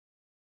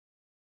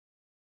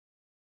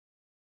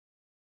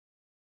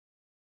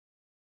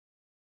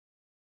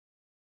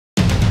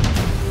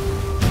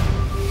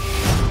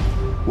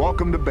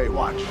Welcome to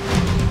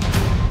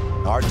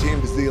Baywatch. Our team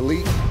is the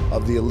elite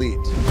of the elite.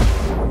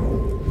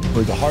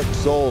 We're the heart and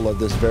soul of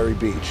this very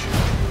beach.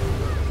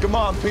 Come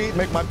on, Pete,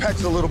 make my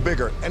pecs a little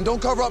bigger. And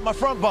don't cover up my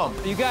front bump.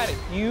 You got it.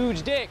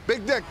 Huge dick.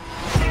 Big dick.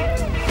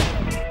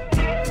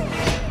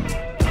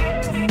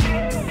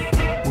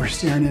 We're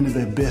staring into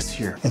the abyss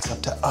here. It's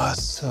up to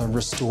us to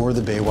restore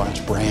the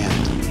Baywatch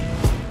brand.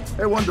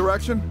 Hey, One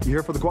Direction, you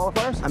here for the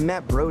qualifiers? I'm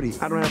Matt Brody.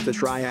 I don't have to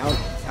try out.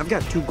 I've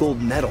got 2 gold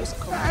medals.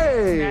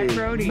 Hey! Matt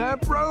Brody.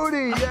 Matt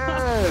Brody,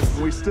 yes!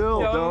 We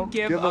still don't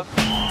give up.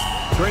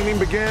 Training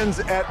begins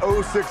at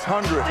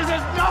 0600. This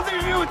has nothing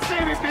to do with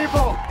saving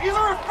people. These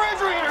are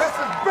refrigerators. This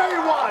is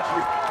Baywatch,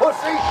 you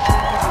pussy!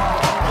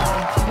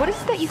 What is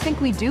it that you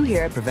think we do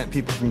here? Prevent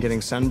people from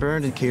getting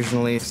sunburned and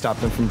occasionally stop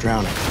them from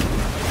drowning.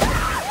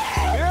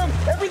 Ma'am,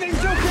 everything's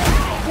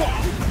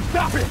okay.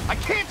 Stop it. I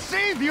can't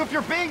save you if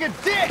you're being a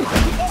dick.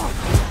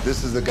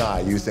 This is the guy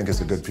you think is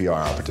a good PR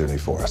opportunity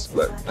for us.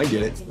 Look, I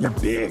get it. You're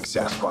big,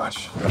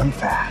 Sasquatch, but I'm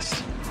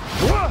fast.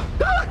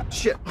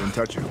 Shit, didn't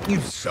touch you.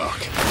 You suck.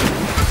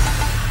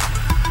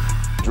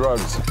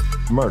 Drugs,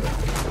 murder,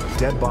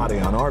 dead body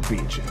on our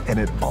beach, and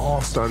it all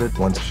started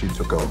once she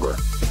took over.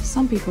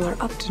 Some people are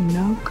up to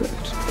no good.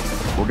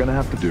 We're gonna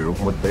have to do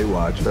what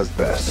Baywatch does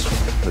best.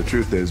 The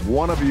truth is,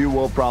 one of you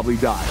will probably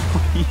die.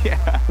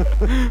 Yeah.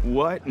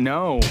 What?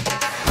 No.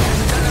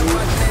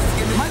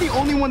 Am I the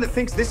only one that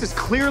thinks this is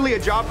clearly a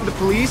job for the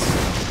police?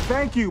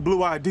 Thank you,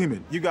 Blue-Eyed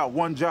Demon. You got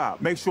one job.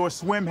 Make sure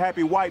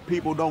swim-happy white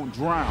people don't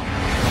drown.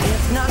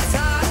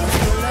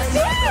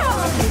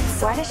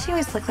 Why does she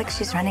always look like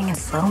she's running in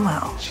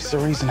slow-mo? She's the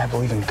reason I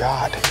believe in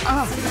God.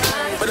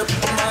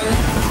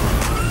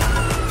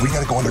 We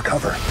gotta go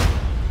undercover.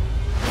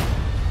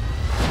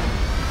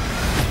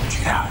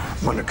 Yeah,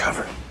 I'm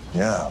undercover.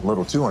 Yeah, a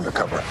little too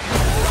undercover.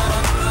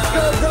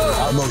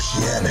 I'm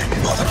oceanic,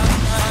 mother.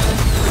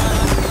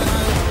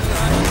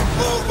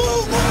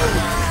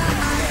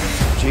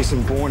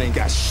 Jason Bourne ain't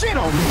got shit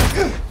on me.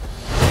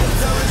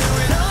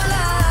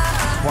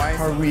 Why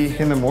are we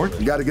in the morgue?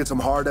 You gotta get some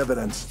hard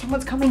evidence.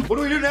 Someone's coming. What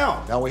do we do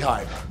now? Now we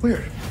hide.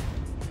 Weird.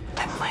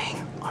 I'm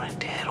laying on a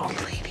dead old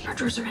lady. Our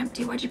drawers are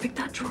empty. Why'd you pick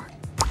that drawer?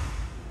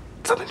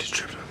 Something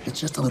distributed. It's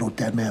just a little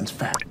dead man's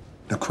fat.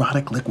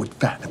 Necrotic liquid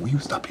fat that we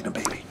use to stop being a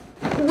baby.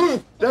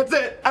 That's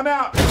it. I'm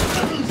out.